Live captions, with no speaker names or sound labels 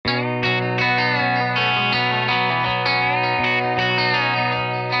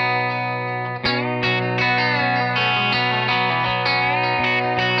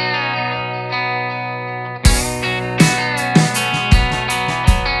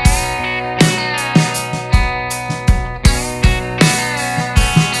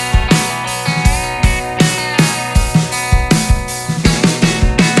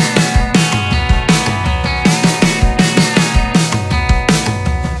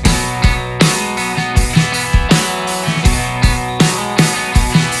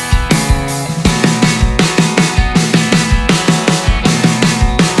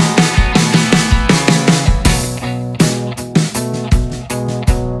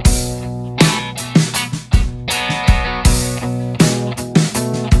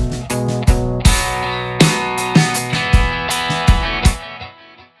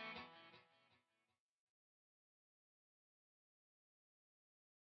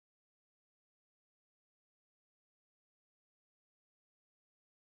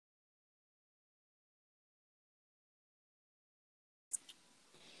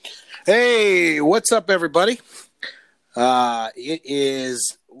Hey, what's up, everybody? It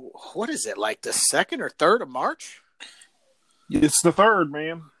is, what is it, like the 2nd or 3rd of March? It's the third,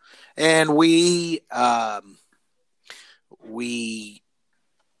 man. And we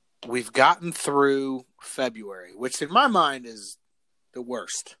we've gotten through February, which in my mind is the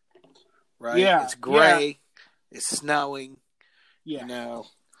worst, right? Yeah, It's yeah, gray, it's snowing, yeah. it's Well,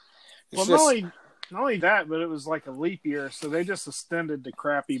 not just, only not only that, but it was like a leap year, so they just extended the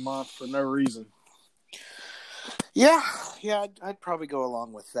crappy month for no reason. yeah, I'd probably go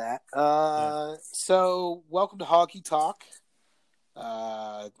along with that. Yeah. So welcome to Hockey Talk.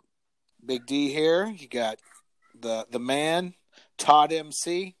 Uh, Big D here. You got the man, Todd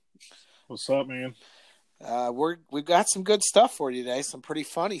MC. What's up, man? We've got some good stuff for you today. Some pretty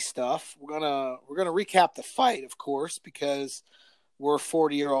funny stuff. We're gonna recap the fight, of course, because we're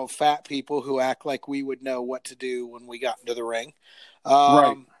 40-year-old fat people who act like we would know what to do when we got into the ring.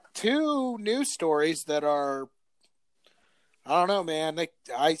 Right. Two news stories that are, I don't know, man.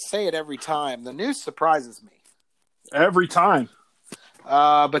 I say it every time. The news surprises me. Every time.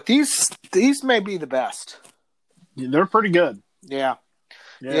 But these may be the best. They're pretty good. Yeah.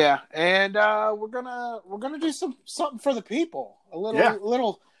 And we're gonna do something for the people. A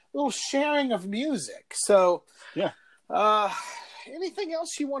little sharing of music. So Yeah. Anything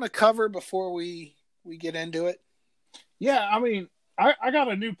else you want to cover before we get into it? Yeah, I mean, I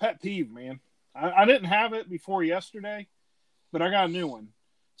got a new pet peeve, man. I didn't have it before yesterday, but I got a new one.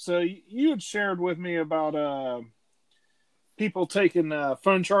 So you had shared with me about people taking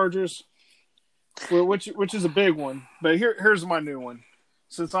phone chargers, which is a big one. But here's my new one.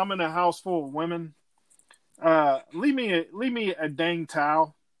 Since I'm in a house full of women, leave me a dang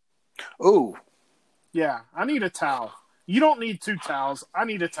towel. Ooh. Yeah, I need a towel. You don't need two towels. I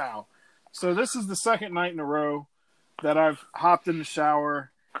need a towel. So this is the second night in a row that I've hopped in the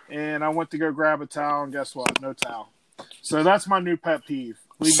shower and I went to go grab a towel, and guess what? No towel. So that's my new pet peeve.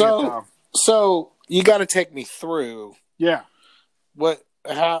 Leave me a towel. So you got to take me through. Yeah.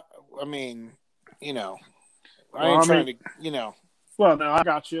 How? I mean, I ain't trying to. Well, no, I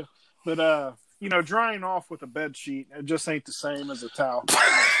got you. But drying off with a bed sheet, it just ain't the same as a towel.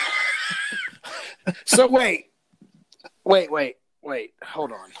 So wait.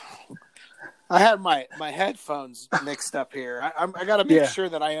 Hold on. I had my headphones mixed up here. I got to make sure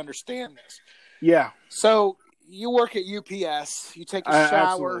that I understand this. Yeah. So you work at UPS. You take a shower.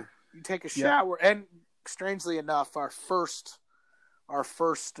 Absolutely. You take a shower, and strangely enough, our first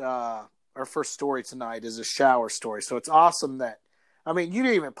story tonight is a shower story. So it's awesome that, I mean, you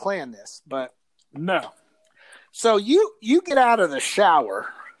didn't even plan this, but no. So you get out of the shower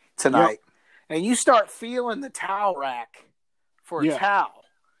tonight, and you start feeling the towel rack for a towel.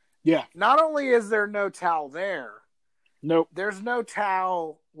 Yeah. Not only is there no towel there, nope. There's no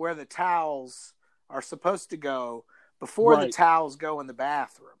towel where the towels are supposed to go before the towels go in the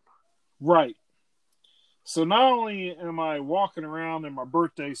bathroom. Right. So not only am I walking around in my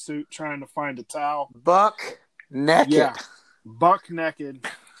birthday suit trying to find a towel, buck naked. Yeah. Buck naked.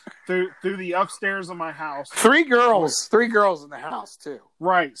 Through the upstairs of my house. Three girls in the house too.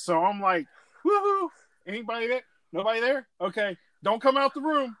 Right. So I'm like, woohoo! Anybody there? Nobody there? Okay. Don't come out the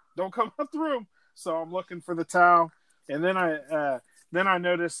room. So I'm looking for the towel, and then I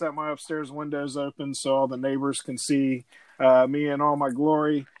noticed that my upstairs window's open, so all the neighbors can see me in all my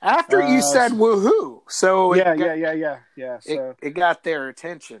glory. After you said woohoo, so yeah. So it got their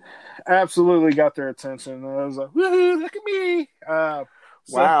attention. Absolutely got their attention. I was like, woohoo! Look at me!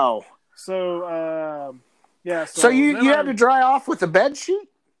 Wow. So yeah. So you had to dry off with a bed sheet?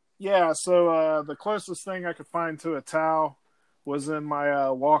 Yeah. So the closest thing I could find to a towel was in my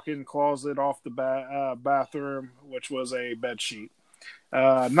walk-in closet off the bathroom, which was a bed sheet.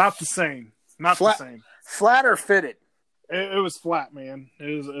 Not the same. The same. Flat or fitted? It was flat, man.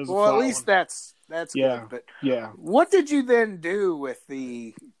 It was well, a flat at least one. that's yeah. good. But yeah. What did you then do with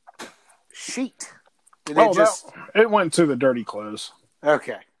the sheet? It went to the dirty clothes.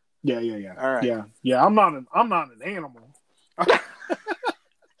 Okay. Yeah. All right. Yeah. I'm not an animal.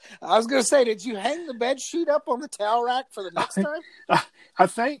 I was going to say, did you hang the bed sheet up on the towel rack for the next time? I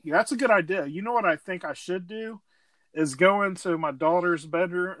think that's a good idea. You know what I think I should do is go into my daughter's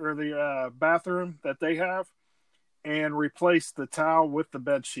bedroom or the bathroom that they have and replace the towel with the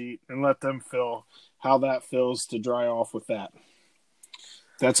bed sheet and let them feel how that feels to dry off with that.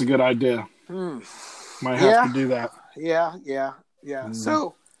 That's a good idea. Might have to do that. Yeah.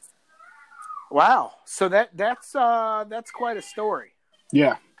 So, wow. So that's quite a story.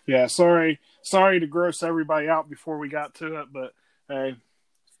 Yeah. Sorry to gross everybody out before we got to it, but hey,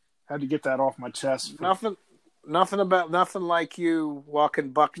 had to get that off my chest. nothing like you walking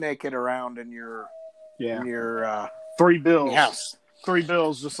buck naked around in your Yeah. in your Three bills. house. 3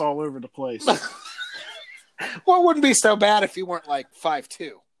 bills just all over the place. Well, it wouldn't be so bad if you weren't like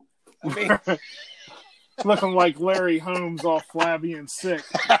 5'2". I mean, Looking like Larry Holmes all flabby and sick.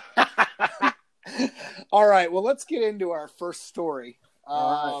 all right. Well, let's get into our first story.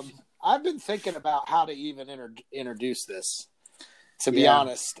 All right. I've been thinking about how to even introduce this. To be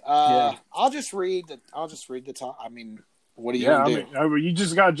honest, I'll just read the top. I mean, what are you gonna do? I mean, you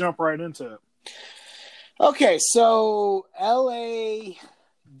just got to jump right into it. Okay, so LAD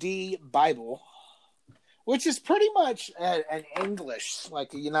Bible, which is pretty much an English,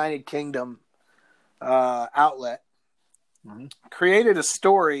 like a United Kingdom outlet, created a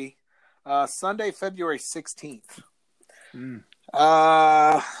story Sunday, February 16th. And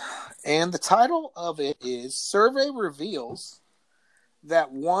the title of it is Survey Reveals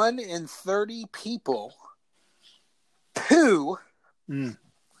that 1 in 30 people poo. You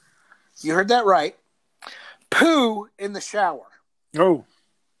heard that right. Poo in the shower. Oh.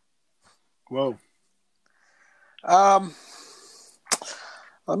 Whoa.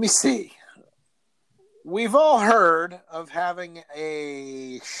 Let me see. We've all heard of having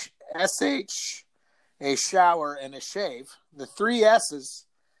a SH, a shower, and a shave. The 3 S's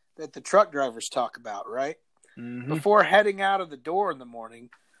that the truck drivers talk about, right? Before heading out of the door in the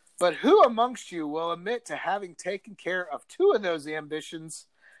morning. But who amongst you will admit to having taken care of 2 of those ambitions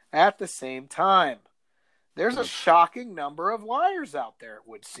at the same time? There's a shocking number of liars out there, it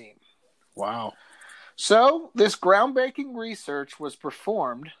would seem. Wow. So this groundbreaking research was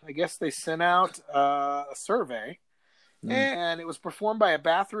performed. I guess they sent out a survey, and it was performed by a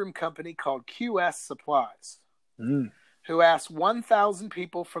bathroom company called QS Supplies, who asked 1,000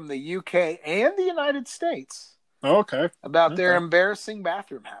 people from the UK and the United States about their embarrassing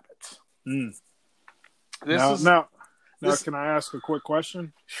bathroom habits. Now, can I ask a quick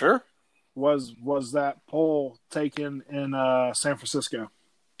question? Sure. Was that poll taken in San Francisco?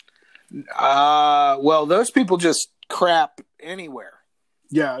 Well, those people just crap anywhere.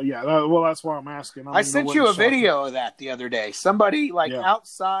 Yeah. Well, that's why I'm asking. I sent you a video of that the other day. Somebody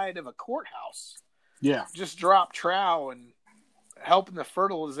outside of a courthouse. Yeah. Just dropped trowel and helping the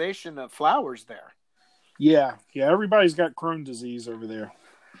fertilization of flowers there. Yeah. Everybody's got Crohn's disease over there.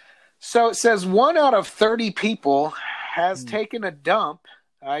 So it says 1 out of 30 people has taken a dump.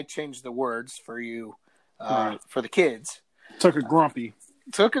 I changed the words for you, for the kids. Took a grumpy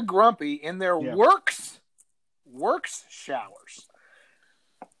in their works showers.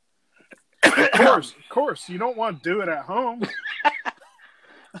 Of course. You don't want to do it at home.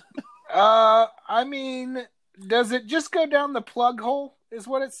 I mean, does it just go down the plug hole is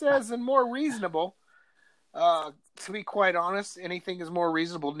what it says, and more reasonable. To be quite honest, anything is more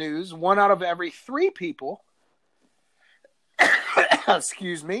reasonable news. 1 out of every 3 people,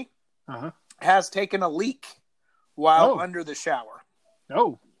 excuse me, has taken a leak while under the shower.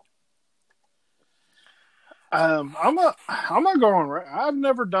 No. I'm not going right. I've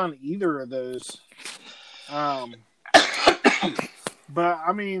never done either of those. But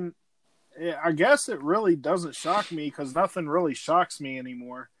I mean, I guess it really doesn't shock me because nothing really shocks me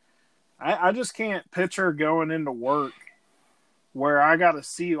anymore. I just can't picture going into work where I got to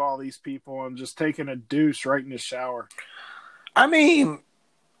see all these people and just taking a douche right in the shower. I mean,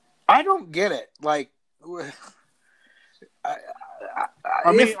 I don't get it. Like,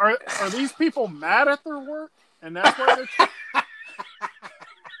 I mean, are these people mad at their work? And that's why they're...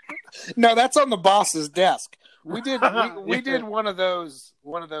 No, that's on the boss's desk. We did one of those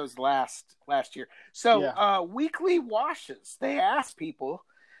last year. So weekly washes. They asked people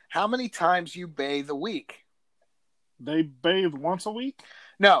how many times you bathe a week. They bathe once a week?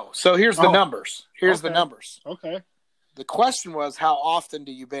 No. So here's the numbers. The numbers. Okay. The question was, how often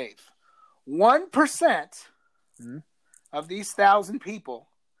do you bathe? 1% of these 1,000 people.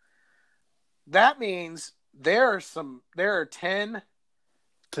 That means there are 10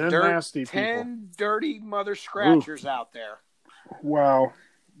 nasty people. 10 dirty mother scratchers out there. Wow.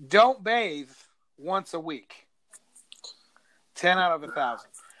 Don't bathe once a week. 10 out of 1,000.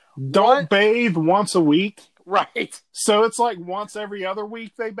 Don't bathe once a week? Right. So it's like once every other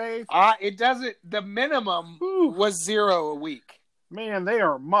week they bathe? It doesn't. The minimum was 0 a week. Man, they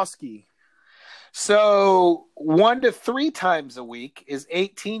are musky. So 1 to 3 times a week is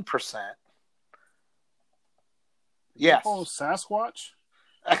 18%. Yes. Oh, Sasquatch?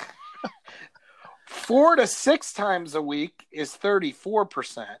 4 to 6 times a week is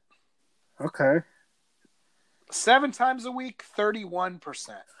 34%. Okay. 7 times a week, 31%.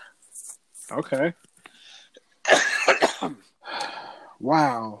 Okay.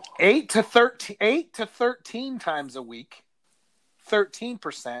 Wow. 8 to 13 times a week,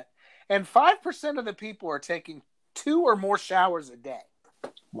 13%, and 5% of the people are taking 2 or more showers a day.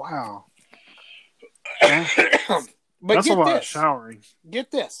 Wow. But That's get a lot this. of showering. Get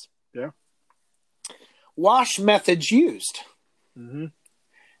this. Yeah. Wash methods used. Mm-hmm.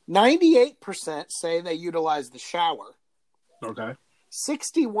 98% say they utilize the shower. Okay.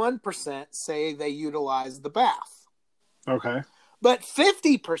 61% say they utilize the bath. Okay. But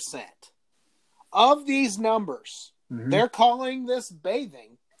 50% of these numbers, they're calling this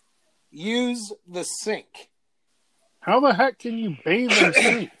bathing, use the sink. How the heck can you bathe in a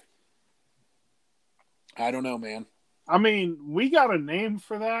sink? I don't know, man. I mean, we got a name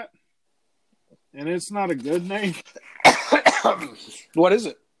for that, and it's not a good name. What is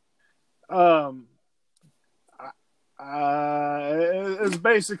it? It's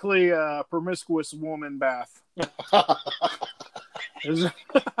basically a promiscuous woman bath.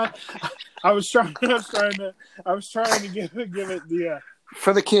 I was trying to give it the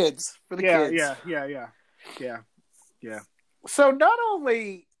for the kids. Yeah. So not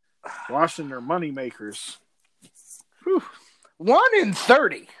only Washing their money makers. 1 in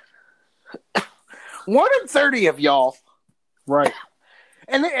 30. 1 in 30 of y'all. Right.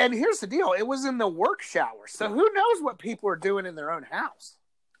 And here's the deal. It was in the work shower. So who knows what people are doing in their own house?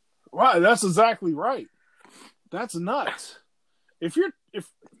 Right. That's exactly right. That's nuts.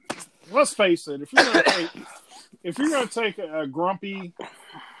 Let's face it, if you're gonna take a grumpy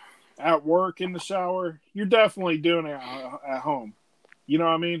at work in the shower, you're definitely doing it at home. You know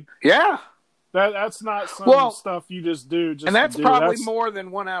what I mean? Yeah. That's not some stuff you just do. And that's probably more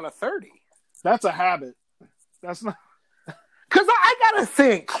than 1 out of 30. That's a habit. That's not. Because I gotta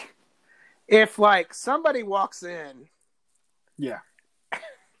think, if like somebody walks in, yeah,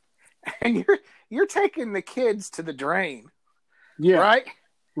 and you're taking the kids to the drain, right,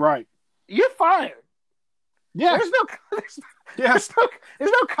 you're fired. Yeah, there's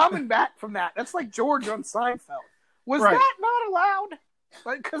no coming back from that. That's like George on Seinfeld. Was that not allowed?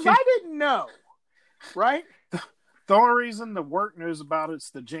 Because I didn't know. Right. The only reason the work knows about it's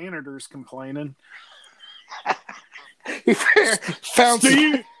the janitors complaining. He found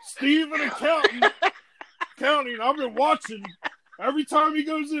Steve and accounting. I've been watching. Every time he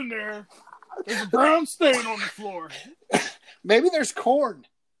goes in there's a brown stain on the floor. Maybe there's corn.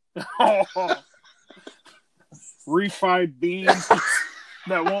 Refried beans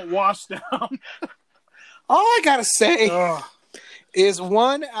that won't wash down. All I gotta say is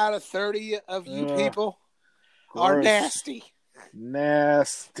 1 out of 30 of you people are nasty.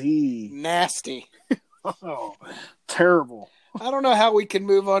 Nasty. Oh, terrible. I don't know how we can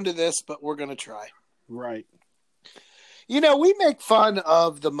move on to this, but we're going to try. Right. You know, we make fun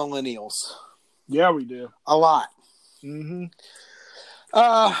of the millennials. Yeah, we do. A lot. Mm-hmm.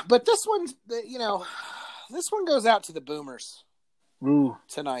 But this one goes out to the boomers. Ooh.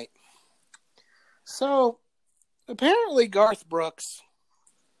 Tonight. So, apparently Garth Brooks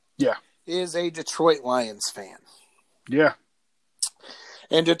is a Detroit Lions fan. Yeah.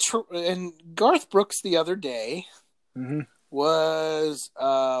 And Garth Brooks the other day was,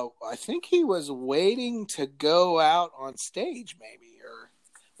 I think he was waiting to go out on stage, maybe, or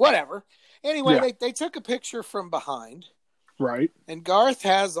whatever. Anyway, they took a picture from behind. Right. And Garth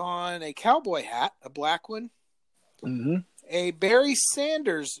has on a cowboy hat, a black one, a Barry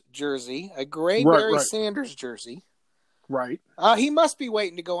Sanders jersey, a gray Barry Sanders jersey. Right. He must be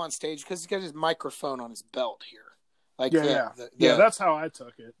waiting to go on stage because he's got his microphone on his belt here. Like that's how I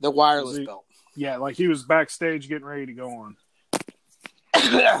took it. The wireless belt. Yeah, like he was backstage getting ready to go on.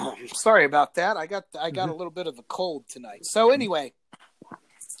 Sorry about that. I got a little bit of a cold tonight. So anyway,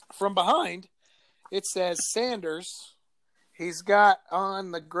 from behind, it says Sanders. He's got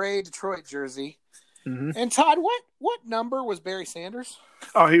on the gray Detroit jersey. And Todd, what number was Barry Sanders?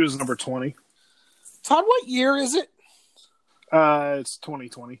 Oh, he was number 20. Todd, what year is it? It's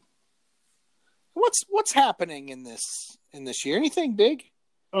 2020. What's happening in this year? Anything big?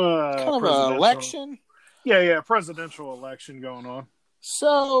 Kind of an election? Yeah, presidential election going on.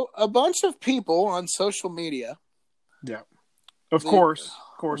 So a bunch of people on social media. Yeah, of course,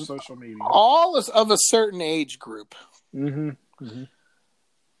 social media. All of a certain age group.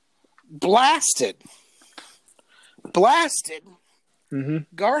 Blasted.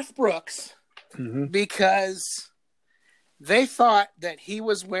 Garth Brooks because they thought that he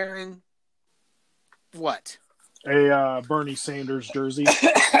was wearing what? A Bernie Sanders jersey.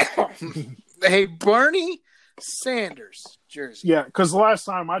 A Bernie Sanders jersey. Yeah, because the last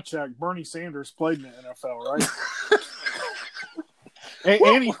time I checked, Bernie Sanders played in the NFL, right?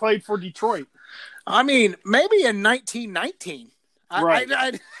 and he played for Detroit. I mean, maybe in 1919. Right.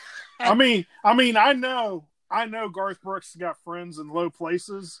 I mean, I know Garth Brooks got friends in low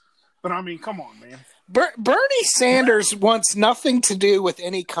places, but I mean, come on, man. Bernie Sanders wants nothing to do with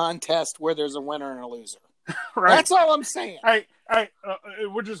any contest where there's a winner and a loser. Right. That's all I'm saying. Hey,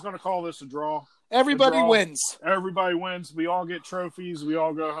 we're just going to call this a draw. Everybody wins. Everybody wins. We all get trophies. We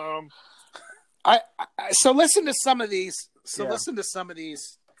all go home. So listen to some of these. Listen to some of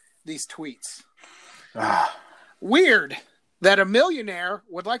these tweets. Weird that a millionaire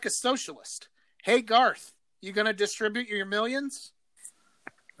would like a socialist. Hey, Garth, you going to distribute your millions?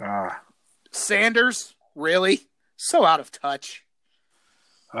 Sanders, really? So out of touch.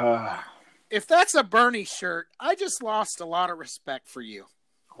 If that's a Bernie shirt, I just lost a lot of respect for you.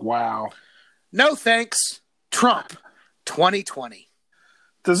 Wow. No thanks, Trump, 2020.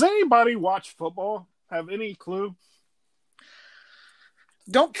 Does anybody watch football? Have any clue?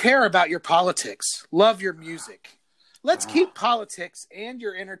 Don't care about your politics. Love your music. Let's keep politics and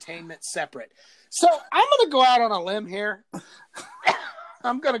your entertainment separate. So I'm going to go out on a limb here.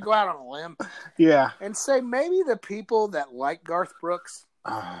 Yeah. And say maybe the people that like Garth Brooks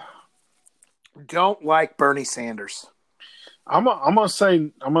don't like Bernie Sanders. I'm gonna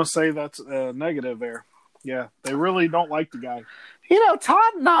say that's a negative there. Yeah, they really don't like the guy. You know,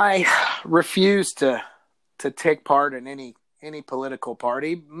 Todd and I refuse to take part in any political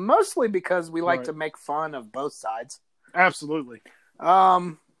party, mostly because we like to make fun of both sides. Absolutely.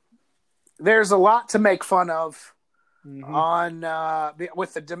 There's a lot to make fun of on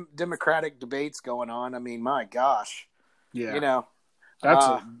with the Democratic debates going on. I mean, my gosh. Yeah. You know,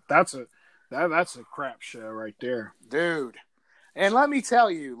 that's a crap show right there, dude. And let me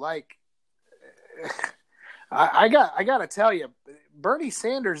tell you, like, I got to tell you, Bernie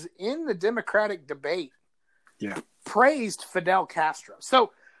Sanders in the Democratic debate, praised Fidel Castro.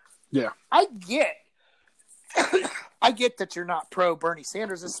 So, I get that you're not pro Bernie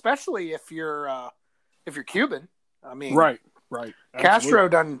Sanders, especially if you're Cuban. I mean, right. Castro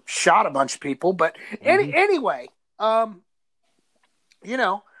done shot a bunch of people, but anyway, gear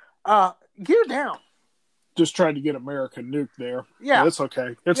down. Just tried to get America nuked there. Yeah, it's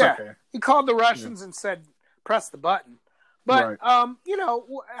okay. It's okay. He called the Russians and said, "Press the button." But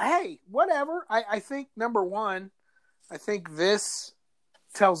hey, whatever. I think number one, I think this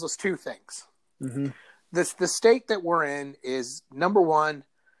tells us two things. The state that we're in is, number one,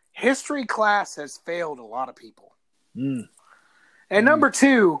 history class has failed a lot of people, and number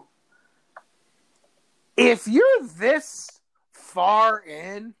two, if you're this far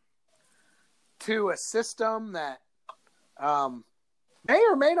in to a system that may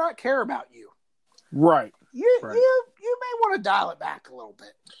or may not care about you, right? You may want to dial it back a little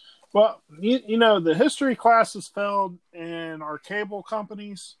bit. Well, you know, the history class has failed, and our cable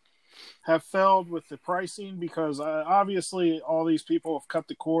companies have failed with the pricing because obviously all these people have cut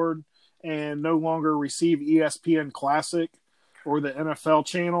the cord and no longer receive ESPN Classic or the NFL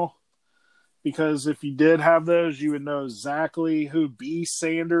channel. Because if you did have those, you would know exactly who B.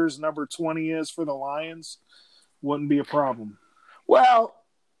 Sanders, number 20, is for the Lions. Wouldn't be a problem. Well,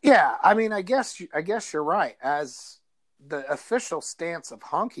 yeah. I mean, I guess you're right. As the official stance of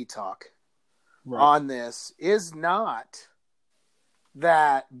Honky Talk on this is not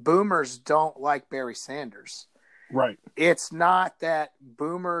that boomers don't like Barry Sanders. Right. It's not that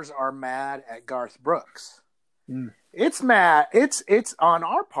boomers are mad at Garth Brooks. It's mad. It's on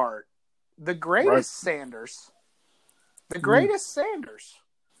our part. The greatest Sanders. Barry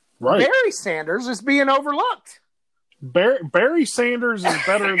Sanders is being overlooked. Barry Sanders is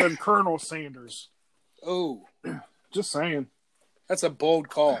better than Colonel Sanders. Oh. Just saying. That's a bold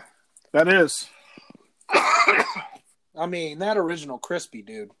call. That is. I mean, that original crispy,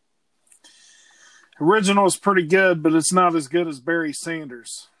 dude. Original is pretty good, but it's not as good as Barry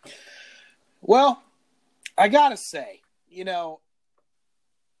Sanders. Well, I gotta say, you know,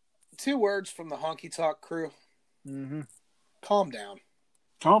 2 words from the Honky Talk crew. Calm down.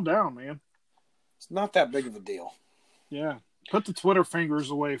 Calm down, man. It's not that big of a deal. Yeah. Put the Twitter fingers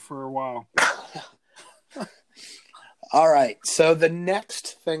away for a while. All right. So the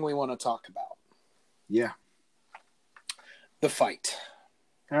next thing we want to talk about. Yeah. The fight.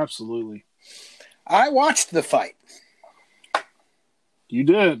 Absolutely. I watched the fight. You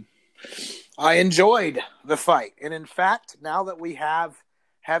did. I enjoyed the fight. And in fact, now that we have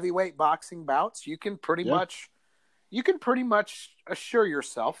heavyweight boxing bouts, you can pretty much assure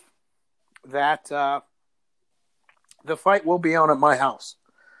yourself that the fight will be on at my house.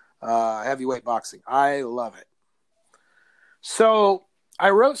 Heavyweight boxing. I love it. So I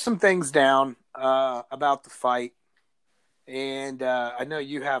wrote some things down about the fight, and I know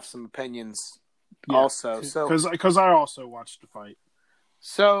you have some opinions also. So because I also watched the fight.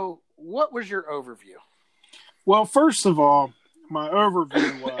 So, what was your overview? Well, first of all, my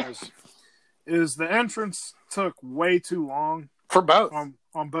overview is the entrance took way too long For both. on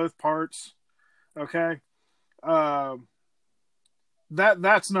both parts. Okay.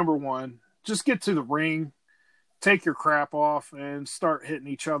 That's number one. Just get to the ring, take your crap off, and start hitting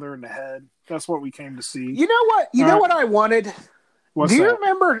each other in the head. That's what we came to see. You know what? You know what I wanted? What's do you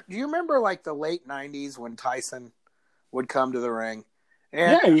that? remember like the late 90s when Tyson would come to the ring?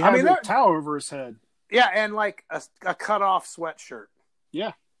 And Yeah, he had a towel over his head. Yeah, and like a cut off sweatshirt.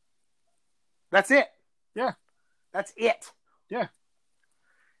 Yeah. That's it. Yeah. That's it. Yeah.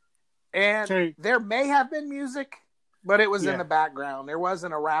 And there may have been music, but it was in the background. There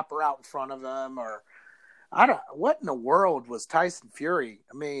wasn't a rapper out in front of them, or what in the world was Tyson Fury?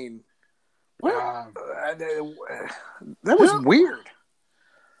 I mean, that was weird.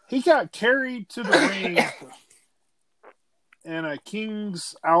 He got carried to the ring in a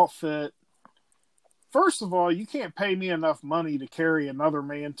king's outfit. First of all, you can't pay me enough money to carry another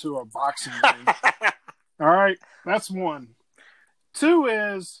man to a boxing ring. All right, that's one. Two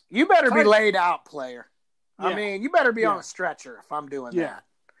is you better be laid out, player. Yeah. I mean, you better be on a stretcher if I'm doing that.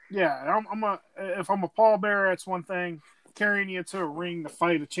 Yeah, if I'm a pallbearer, that's one thing. Carrying you to a ring to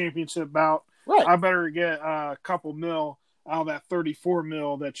fight a championship bout, right? I better get a couple mil out of that 34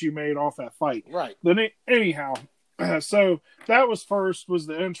 mil that you made off that fight, right? But anyhow, so that was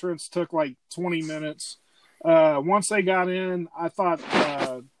the entrance took like 20 minutes. Once they got in, I thought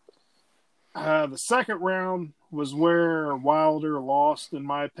the second round was where Wilder lost, in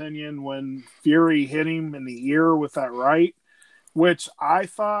my opinion, when Fury hit him in the ear with that right, which I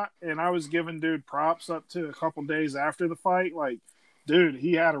thought, and I was giving dude props up to a couple days after the fight, like, dude,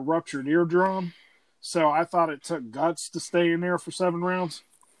 he had a ruptured eardrum, so I thought it took guts to stay in there for 7 rounds,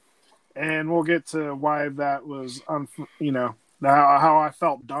 and we'll get to why that was, how I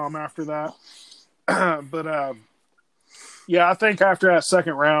felt dumb after that, but yeah, I think after that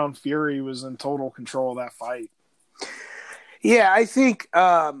second round, Fury was in total control of that fight. Yeah, I think,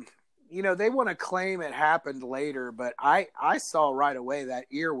 they want to claim it happened later, but I saw right away that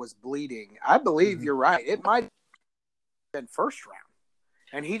ear was bleeding. I believe you're right. It might have been first round,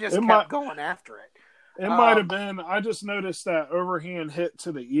 and he just kept going after it. It might have been. I just noticed that overhand hit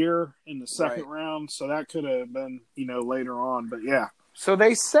to the ear in the second round, so that could have been, later on. But, yeah. So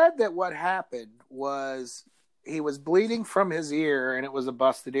they said that what happened was he was bleeding from his ear, and it was a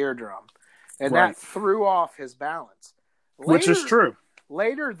busted eardrum, and that threw off his balance. Later, which is true.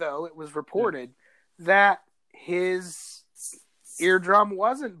 Later, though, it was reported that his eardrum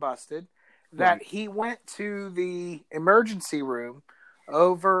wasn't busted, that he went to the emergency room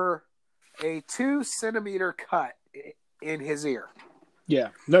over a 2-centimeter cut in his ear. Yeah,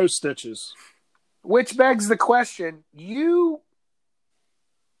 no stitches. Which begs the question, you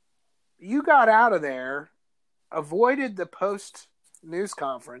got out of there, avoided the post-news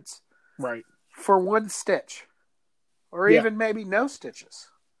conference for 1 stitch. Or even maybe no stitches.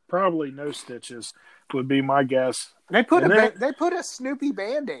 Probably no stitches would be my guess. They put a Snoopy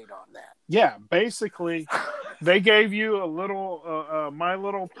Band-Aid on that. Yeah, basically, they gave you a little My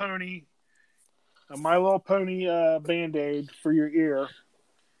Little Pony Band-Aid for your ear,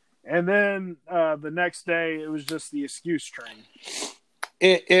 and then the next day it was just the excuse train.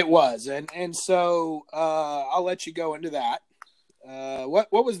 It was, and so I'll let you go into that.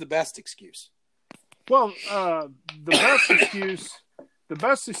 What was the best excuse? Well, the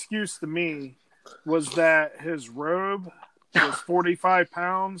best excuse to me was that his robe was 45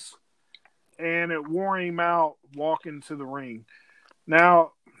 pounds and it wore him out walking to the ring.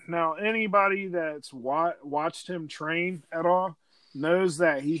 Now anybody that's watched him train at all knows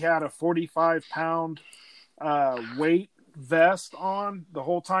that he had a 45-pound weight vest on the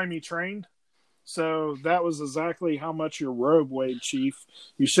whole time he trained. So that was exactly how much your robe weighed, Chief.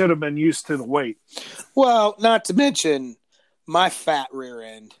 You should have been used to the weight. Well, not to mention my fat rear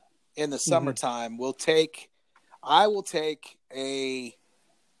end in the summertime I will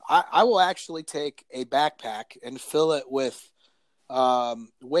actually take a backpack and fill it with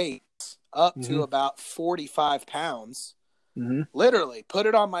weights up to about 45 pounds. Literally put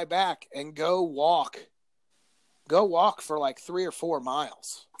it on my back and go walk for like 3 or 4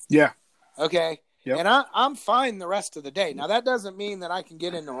 miles. Yeah. Okay. Yep. And I'm fine the rest of the day. Now that doesn't mean that I can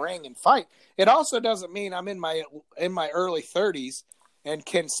get in the ring and fight. It also doesn't mean I'm in my early 30s and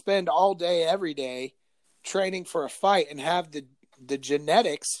can spend all day every day training for a fight and have the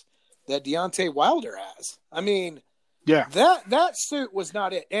genetics that Deontay Wilder has. I mean, yeah. That suit was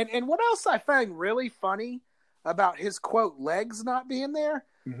not it. And what else I find really funny about his quote legs not being there?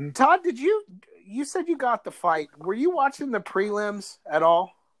 Mm-hmm. Todd, you said you got the fight. Were you watching the prelims at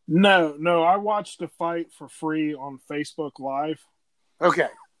all? No, I watched the fight for free on Facebook Live. Okay.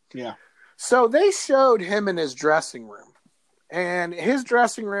 Yeah. So they showed him in his dressing room, and his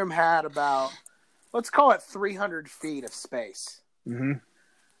dressing room had about, let's call it 300 feet of space. Mm-hmm.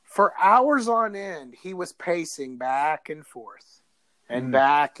 For hours on end, he was pacing back and forth and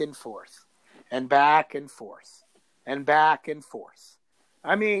back and forth and back and forth and back and forth.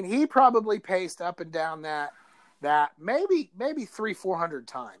 I mean, he probably paced up and down that maybe 300-400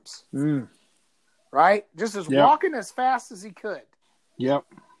 times. Right? Just as walking as fast as he could. Yep.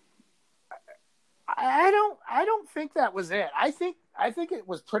 I don't think that was it. I think it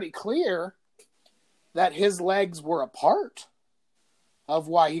was pretty clear that his legs were a part of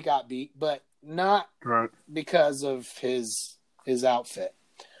why he got beat, but not because of his outfit.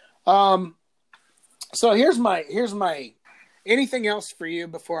 So here's my anything else for you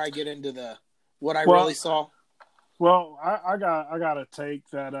before I get into what I really saw? Well, I got to take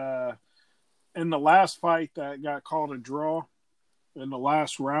that in the last fight that got called a draw in the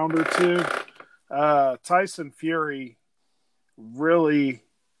last round or two, Tyson Fury really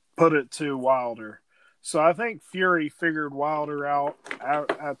put it to Wilder. So I think Fury figured Wilder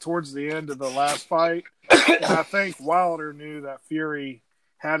out towards the end of the last fight. And I think Wilder knew that Fury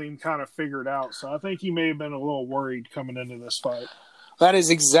had him kind of figured out. So I think he may have been a little worried coming into this fight. That is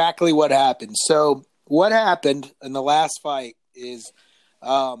exactly what happened. So what happened in the last fight is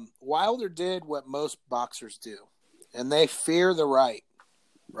Wilder did what most boxers do, and they fear the right?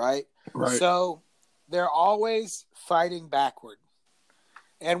 Right. So they're always fighting backward.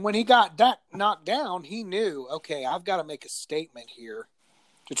 And when he got knocked down, he knew, okay, I've got to make a statement here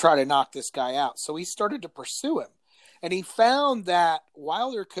to try to knock this guy out. So he started to pursue him. And he found that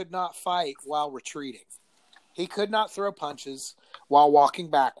Wilder could not fight while retreating. He could not throw punches while walking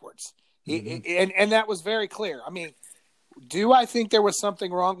backwards. And that was very clear. I mean, do I think there was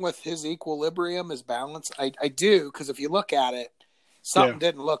something wrong with his equilibrium, his balance? I do, because if you look at it, something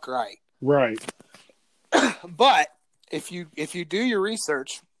didn't look right. Right. But if you do your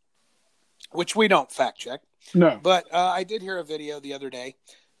research, which we don't fact check, no, but I did hear a video the other day.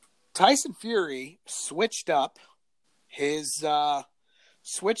 Tyson Fury switched up his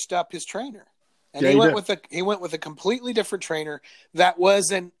trainer, and he went with a completely different trainer that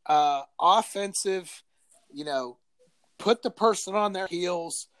was an offensive, put the person on their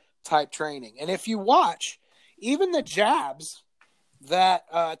heels type training. And if you watch, even the jabs that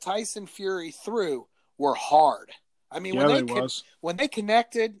Tyson Fury threw were hard. I mean, when they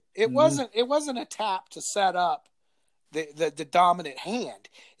connected, it wasn't a tap to set up the dominant hand.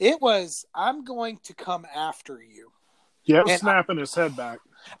 It was, I'm going to come after you. Yeah, snapping his head back.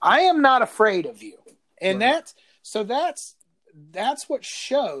 I am not afraid of you, and that's what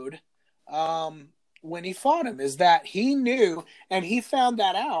showed when he fought him, is that he knew, and he found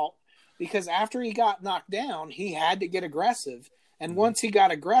that out because after he got knocked down, he had to get aggressive, and once he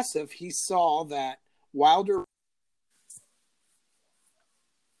got aggressive, he saw that Wilder.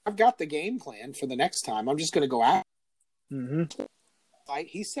 I've got the game plan for the next time. I'm just going to go out. Fight.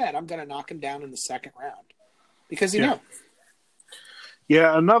 He said, I'm going to knock him down in the second round because he knew.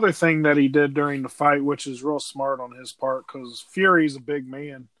 Yeah, another thing that he did during the fight, which is real smart on his part, because Fury's a big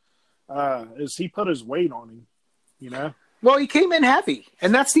man, is he put his weight on him, Well, he came in heavy,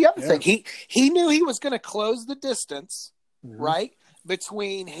 and that's the other thing. He knew he was going to close the distance, right,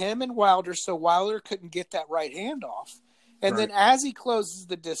 between him and Wilder, so Wilder couldn't get that right hand off. And then as he closes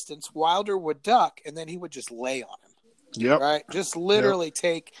the distance, Wilder would duck, and then he would just lay on him. Yep. Right? Just literally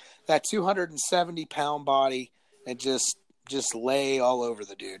take that 270-pound body and just lay all over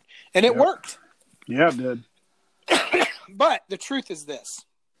the dude. And it worked. Yeah, it did. But the truth is this.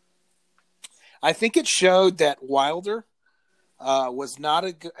 I think it showed that Wilder was not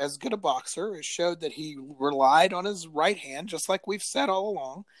as good a boxer. It showed that he relied on his right hand, just like we've said all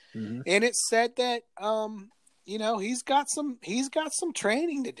along. And it said that he's got some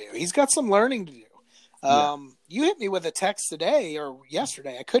training to do. He's got some learning to do. You hit me with a text today or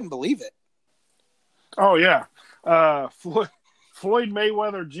yesterday. I couldn't believe it. Oh yeah. Floyd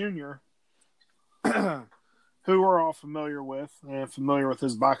Mayweather Jr., who we're all familiar with and familiar with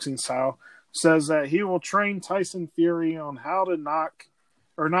his boxing style, says that he will train Tyson Fury on how to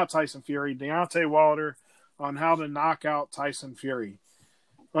Deontay Wilder on how to knock out Tyson Fury.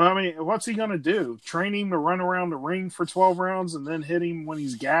 Well, I mean, what's he going to do? Train him to run around the ring for 12 rounds and then hit him when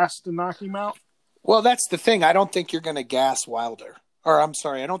he's gassed to knock him out? Well, that's the thing. I don't think you're going to gas Wilder. Or I'm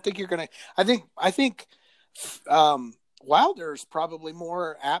sorry, I don't think you're going to. I think Wilder's probably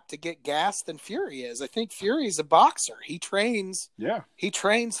more apt to get gas than Fury is. I think Fury's a boxer. He trains. Yeah. He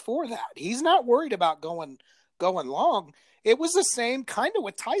trains for that. He's not worried about going long. It was the same kind of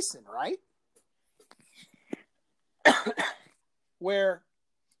with Tyson, right? Where,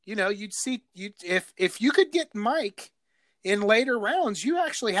 you'd see if you could get Mike in later rounds, you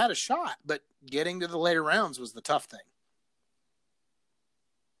actually had a shot, but getting to the later rounds was the tough thing.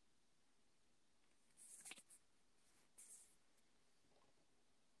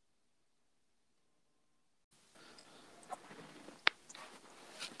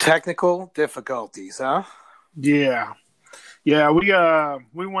 Technical difficulties, huh? Yeah. Yeah,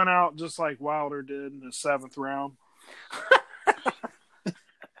 we went out just like Wilder did in the 7th round. It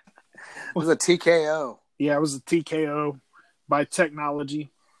was a TKO. Yeah, it was a TKO by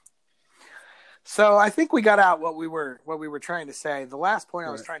technology. So I think we got out what we were trying to say. The last point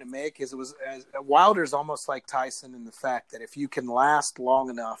I was trying to make is Wilder's almost like Tyson in the fact that if you can last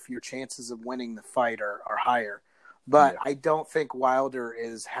long enough, your chances of winning the fight are higher. But I don't think Wilder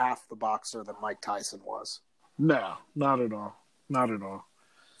is half the boxer that Mike Tyson was. No, not at all. Not at all.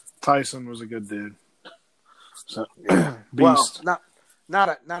 Tyson was a good dude. So, beast. Well,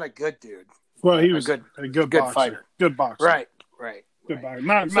 not a good dude. Well, he was a good boxer. Fighter. Good boxer. Right. Good boxer.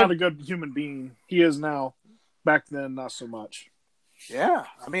 Not a good human being. He is now. Back then, not so much. Yeah.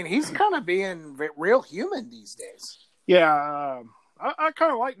 I mean, he's kind of being real human these days. Yeah. I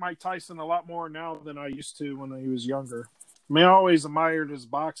kind of like Mike Tyson a lot more now than I used to when he was younger. I mean, I always admired his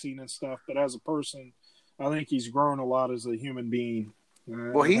boxing and stuff, but as a person, I think he's grown a lot as a human being.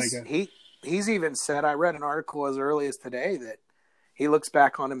 Well, he's even said, I read an article as early as today that he looks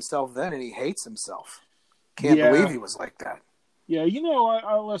back on himself then and he hates himself. Can't believe he was like that. Yeah,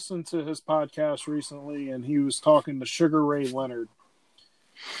 I listened to his podcast recently, and he was talking to Sugar Ray Leonard.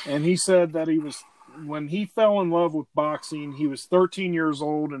 And he said that when he fell in love with boxing, he was 13 years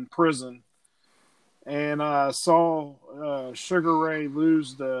old in prison. And saw Sugar Ray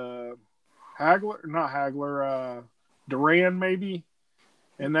lose the Duran maybe.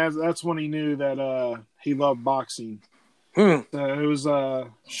 And that's when he knew that he loved boxing. It was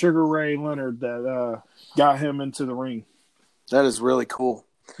Sugar Ray Leonard that got him into the ring. That is really cool.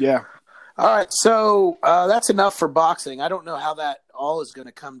 Yeah. All right, so that's enough for boxing. I don't know how that all is going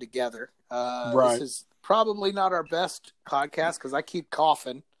to come together. Right. This is probably not our best podcast because I keep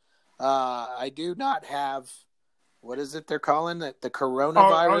coughing. I do not have, what is it they're calling it? The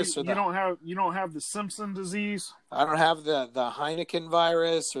coronavirus? You don't have the Simpson disease? I don't have the Heineken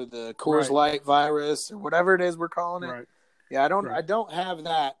virus or the Coors Light virus or whatever it is we're calling it. Right. Yeah, I don't have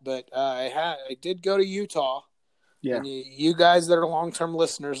that, but I did go to Utah. Yeah. And you guys that are long-term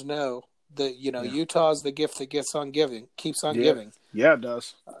listeners know that, Utah is the gift that keeps on giving. Yeah, it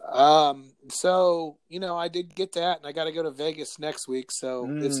does. So, I did get that, and I got to go to Vegas next week. So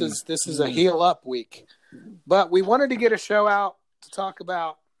this is a heal up week. But we wanted to get a show out to talk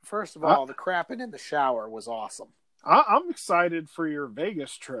about, first of all, the crapping in the shower was awesome. I'm excited for your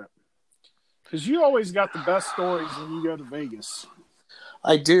Vegas trip because you always got the best stories when you go to Vegas.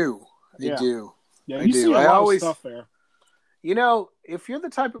 I do. I do. Yeah, you see a lot of stuff there. If you're the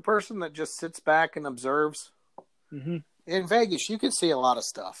type of person that just sits back and observes, in Vegas, you can see a lot of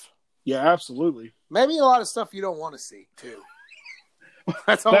stuff. Yeah, absolutely. Maybe a lot of stuff you don't want to see, too.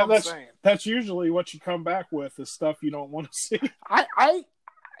 That's all I'm saying. That's usually what you come back with is stuff you don't want to see. I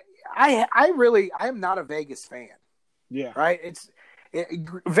am not a Vegas fan. Yeah. Right?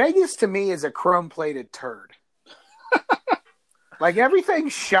 Vegas to me is a chrome-plated turd. Like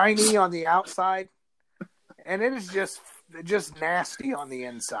everything's shiny on the outside, and it is just nasty on the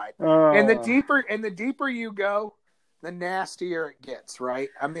inside. And the deeper you go, the nastier it gets. Right?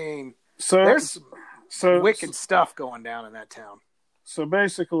 I mean, there's wicked stuff going down in that town. So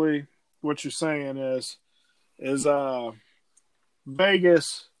basically, what you're saying is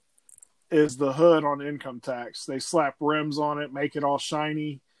Vegas is the hood on income tax. They slap rims on it, make it all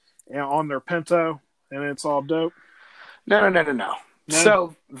shiny, and on their Pinto, and it's all dope. No.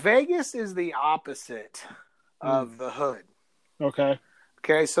 So Vegas is the opposite of the hood. Okay.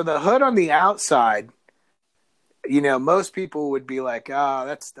 So the hood on the outside, most people would be like,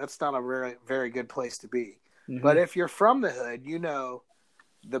 that's not a very, very good place to be. Mm-hmm. But if you're from the hood,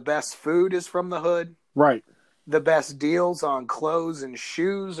 the best food is from the hood. Right. The best deals on clothes and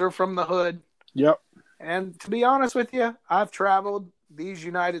shoes are from the hood. Yep. And to be honest with you, I've traveled these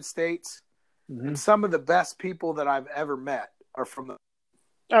United States, and some of the best people that I've ever met are from the.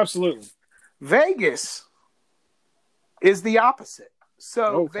 Absolutely. Vegas is the opposite.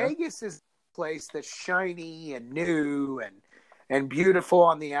 So Vegas is a place that's shiny and new and beautiful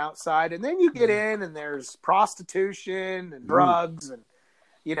on the outside, and then you get Mm. in and there's prostitution and Ooh. drugs and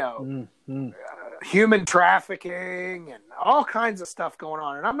Mm-hmm. human trafficking and all kinds of stuff going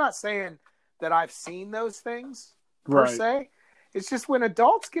on. And I'm not saying that I've seen those things per Right. se. It's just when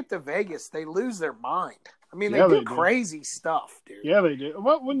adults get to Vegas, they lose their mind. I mean, Yeah, they they do do. crazy stuff, dude. Yeah, they do.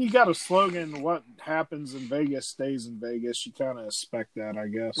 Well, when you got a slogan, "What happens in Vegas stays in Vegas," you kind of expect that, I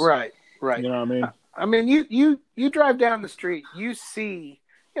guess. Right. You know what I mean? I mean, you drive down the street, you see,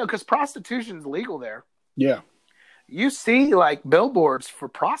 because prostitution's legal there. Yeah. You see like billboards for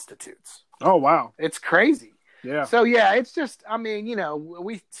prostitutes. Oh, wow. It's crazy. Yeah. So yeah, it's just, I mean,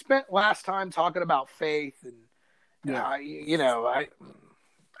 we spent last time talking about faith, and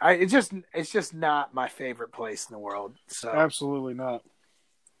it's just not my favorite place in the world. So Absolutely not.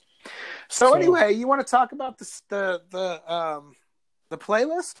 So anyway, you want to talk about the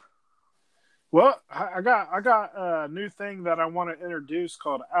playlist? Well, I got a new thing that I want to introduce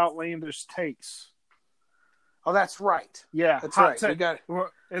called Outlandish Takes. Oh, that's right. Yeah, that's hot right.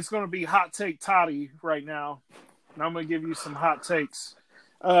 It's going to be Hot Take Toddy right now, and I'm going to give you some hot takes.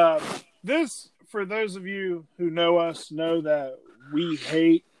 This, for those of you who know us, know that we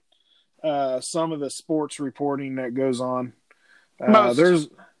hate some of the sports reporting that goes on. There's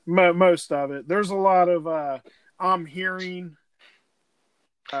most of it. There's a lot of I'm hearing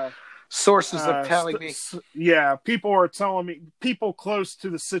sources of telling me. Yeah, people are telling me, people close to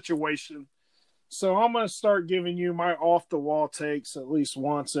the situation. So I'm going to start giving you my off-the-wall takes at least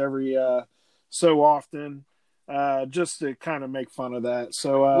once every so often, just to kind of make fun of that.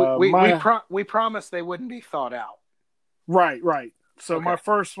 So we promised they wouldn't be thought out. Right. So Okay. my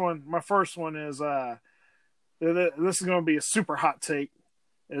first one is this is going to be a super hot take.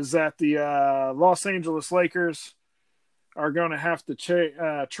 Is that the Los Angeles Lakers are going to have to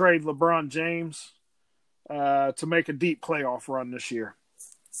trade LeBron James to make a deep playoff run this year?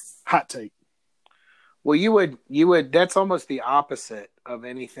 Hot take. Well, you would. That's almost the opposite of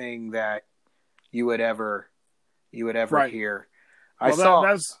anything that you would ever Right. hear. That's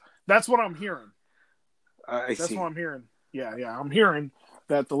what I'm hearing. That's what I'm hearing. Yeah. I'm hearing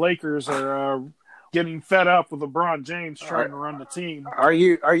that the Lakers are getting fed up with LeBron James trying to run the team. Are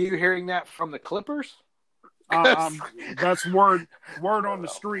you hearing that from the Clippers? That's word on the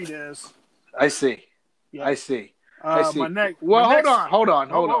street is. I see. Yeah. I see. Hold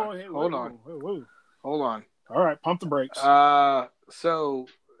on. All right, pump the brakes. So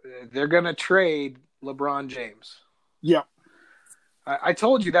they're gonna trade LeBron James. Yep. I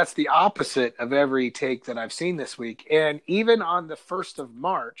told you that's the opposite of every take that I've seen this week. And even on the 1st of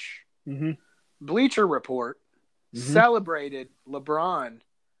March, Bleacher Report celebrated LeBron.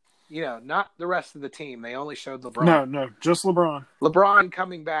 Not the rest of the team. They only showed LeBron. No, just LeBron. LeBron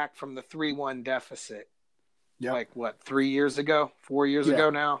coming back from the 3-1 deficit. Yep. Like, what, 4 years ago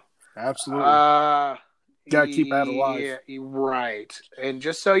now? Absolutely. Got to keep that alive. Yeah, right. And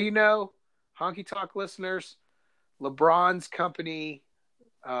just so you know, Honky Talk listeners, LeBron's company,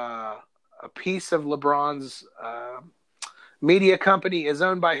 a piece of LeBron's media company is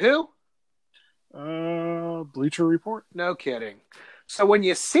owned by who? Bleacher Report. No kidding. So when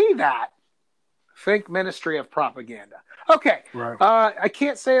you see that, think Ministry of Propaganda. Okay. Right. I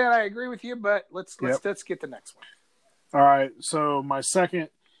can't say that I agree with you, but let's get the next one. All right. So my second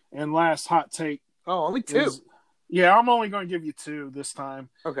and last hot take. Oh, only two. I'm only going to give you two this time.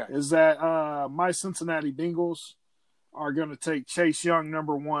 Okay. Is that my Cincinnati Bengals are going to take Chase Young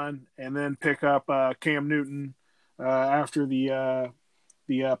number 1 and then pick up Cam Newton after the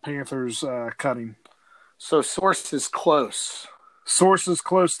Panthers cutting. So sources close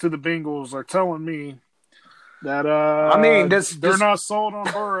to the Bengals are telling me that they're not sold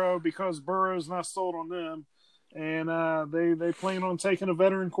on Burrow because Burrow's not sold on them, and they plan on taking a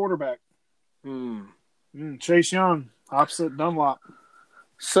veteran quarterback. Chase Young, opposite Dunlop.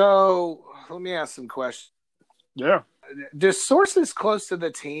 So let me ask some questions. Yeah. Does sources close to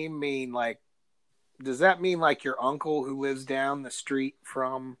the team mean like? Does that mean like your uncle who lives down the street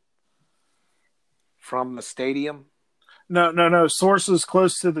from the stadium? No. Sources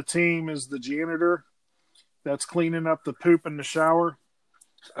close to the team is the janitor that's cleaning up the poop in the shower.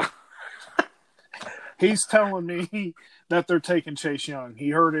 He's telling me that they're taking Chase Young. He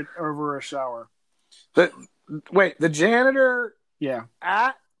heard it over a shower. The janitor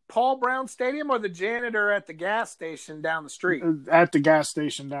at Paul Brown Stadium or the janitor at the gas station down the street? At the gas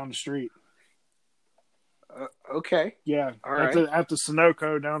station down the street. Okay. Yeah. All right. At the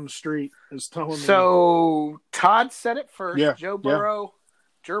Sunoco down the street is telling me. So Todd said it first. Yeah. Joe Burrow,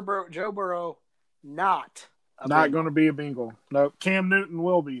 not going to be a Bengal. No, Cam Newton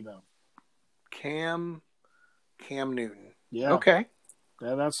will be though. Cam Newton. Yeah. Okay.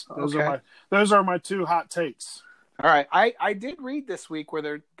 Yeah, those Okay. are my two hot takes. All right. I did read this week where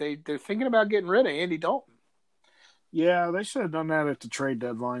they're thinking about getting rid of Andy Dalton. Yeah, they should have done that at the trade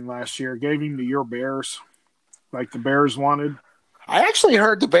deadline last year. Gave him to your Bears, like the Bears wanted. I actually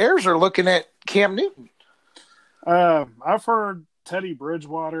heard the Bears are looking at Cam Newton. I've heard Teddy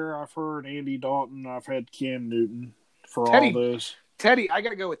Bridgewater. I've heard Andy Dalton. I've had Cam Newton for all those. Teddy, I got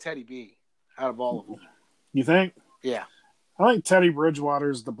to go with Teddy B out of all of them. You think? Yeah. I think Teddy Bridgewater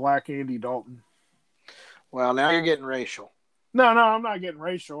is the black Andy Dalton. Well, now you're getting racial. No, I'm not getting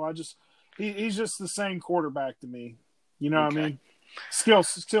racial. He's just the same quarterback to me. You know what I mean? Skill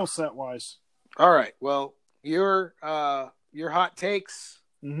set wise. All right. Well, your hot takes,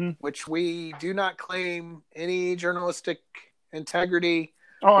 which we do not claim any journalistic integrity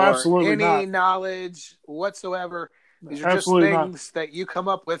absolutely any not. knowledge whatsoever. These are Absolutely just things that you come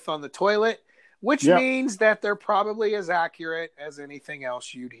up with on the toilet, which means that they're probably as accurate as anything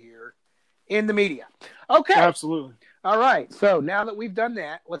else you'd hear in the media. Okay. Absolutely. All right. So now that we've done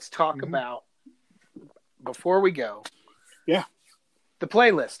that, let's talk about, before we go, the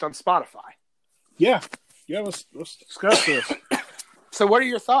playlist on Spotify. Yeah. Let's discuss this. So, what are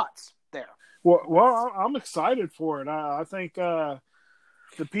your thoughts there? Well, I'm excited for it. I think the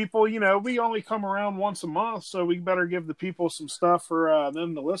people, we only come around once a month, so we better give the people some stuff for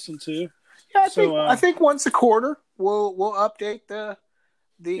them to listen to. Yeah, I think once a quarter we'll update the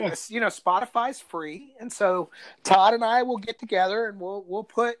Spotify's free, and so Todd and I will get together and we'll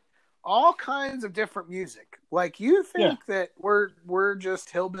put all kinds of different music. Like, you think that we're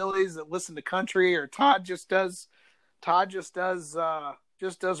just hillbillies that listen to country, or Todd just does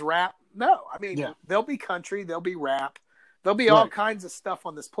rap? No, I mean there'll be country, there'll be rap, there'll be all kinds of stuff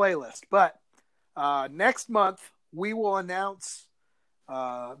on this playlist. But next month we will announce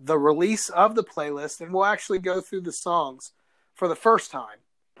the release of the playlist, and we'll actually go through the songs for the first time.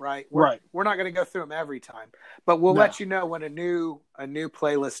 Right. We're not going to go through them every time, but we'll let you know when a new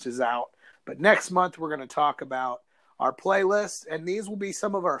playlist is out. But next month we're going to talk about our playlist, and these will be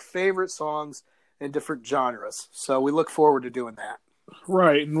some of our favorite songs in different genres. So we look forward to doing that.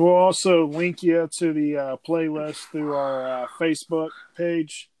 Right. And we'll also link you to the playlist through our Facebook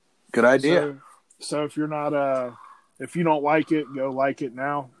page. Good idea. So if you're not, if you don't like it, go like it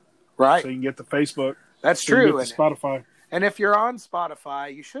now. Right. So you can get the Facebook. That's true. And Spotify. And if you're on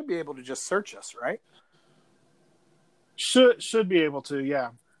Spotify, you should be able to just search us, right? Should be able to, yeah.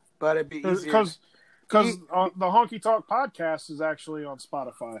 But it'd be easier. Because the Honky Talk podcast is actually on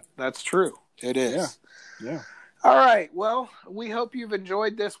Spotify. That's true. It is. Yeah. All right. Well, we hope you've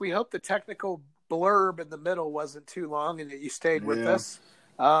enjoyed this. We hope the technical blurb in the middle wasn't too long and that you stayed with us.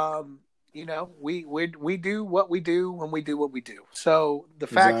 We do what we do when we do what we do. So the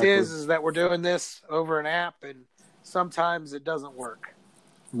fact is that we're doing this over an app, and sometimes it doesn't work.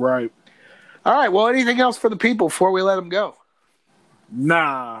 Right. All right. Well, anything else for the people before we let them go?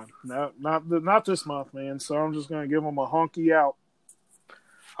 Nah, no, not this month, man. So I'm just going to give them a honky out.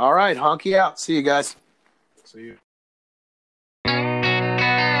 All right. Honky out. See you guys. See you.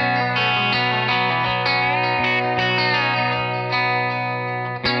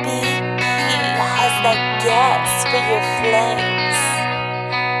 BP has that gas for your flame.